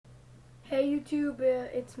Hey YouTube,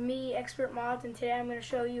 it's me, Expert Mods, and today I'm going to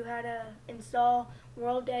show you how to install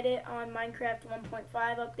World Edit on Minecraft 1.5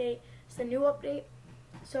 update. It's the new update.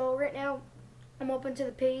 So right now, I'm open to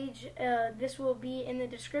the page. This will be in the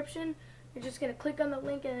description. You're just going to click on the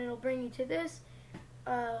link and it'll bring you to this.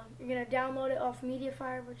 You're going to download it off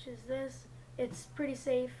Mediafire, which is this. It's pretty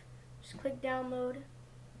safe. Just click download,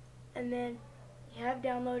 and then you have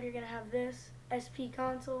download. You're going to have this SP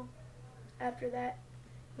console. After that,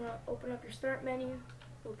 you want to open up your start menu,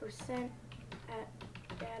 go %,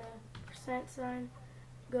 at data, %sign,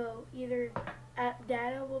 go either at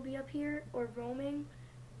data will be up here or roaming.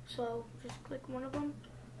 So just click one of them,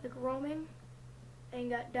 click roaming, and you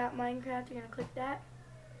got .minecraft, you're going to click that.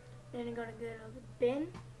 Then you're going to go to the bin,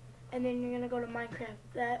 and then you're going to go to Minecraft.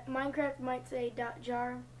 That Minecraft might say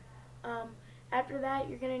 .jar. After that,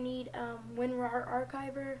 you're going to need WinRAR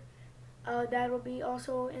archiver. That'll be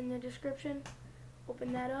also in the description.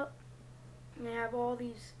 Open that up, and they have all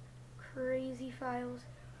these crazy files.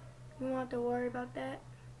 You won't have to worry about that.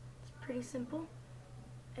 It's pretty simple.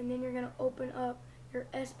 And then you're going to open up your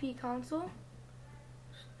SP console.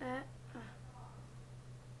 That.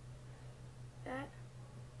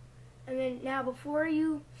 And then now before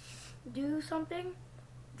you do something,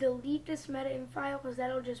 delete this meta.in file, because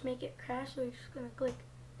that'll just make it crash. So you're just going to click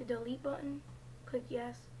the delete button, click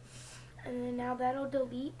yes, and then now that'll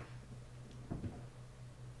delete.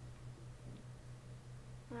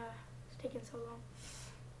 It's taking so long.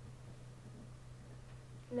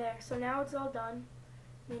 There, so now it's all done.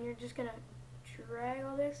 And then you're just gonna drag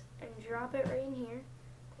all this and drop it right in here.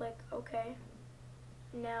 Click OK.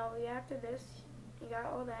 Now after this, you got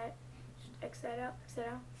all that. Just X that out, X that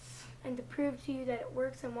out. And to prove to you that it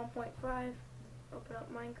works in 1.5, open up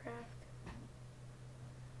Minecraft.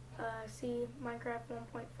 See Minecraft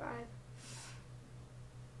 1.5.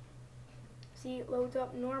 See, it loads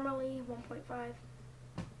up normally 1.5.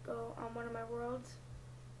 Go on one of my worlds.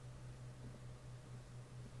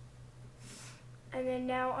 And then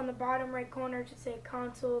now on the bottom right corner it should say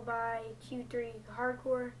console by Q3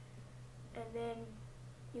 hardcore. And then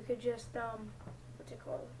you could just, what's it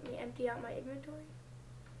called? Let me empty out my inventory.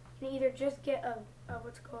 You can either just get a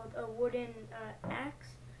what's called a wooden axe,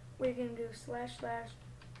 where you can do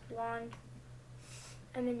 / blonde.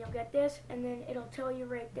 And then you'll get this, and then it'll tell you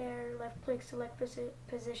right there, left click select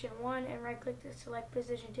position 1 and right click to select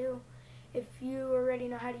position 2. If you already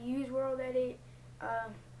know how to use World Edit,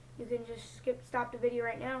 you can just stop the video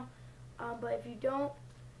right now. But if you don't,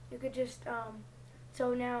 you could just,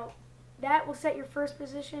 so now that will set your first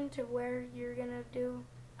position to where you're going to do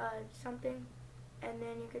something. And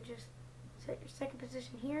then you could just set your second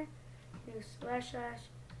position here, do /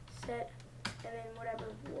 set, and then whatever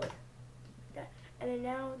wood. And then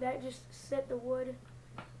now that just set the wood.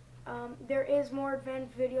 There is more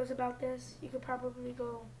advanced videos about this. You could probably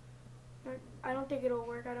go, I don't think it'll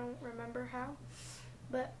work, I don't remember how.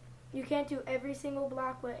 But you can't do every single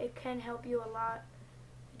block, but it can help you a lot.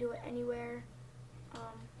 Do it anywhere.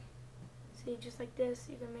 See, just like this,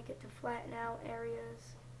 you can make it to flatten out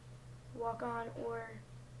areas, walk on, or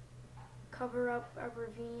cover up a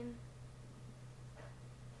ravine.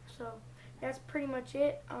 So that's pretty much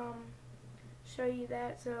it. Show you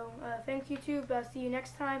that. So thanks YouTube. See you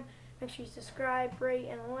next time. Make sure you subscribe, rate,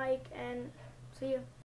 and like, and see you.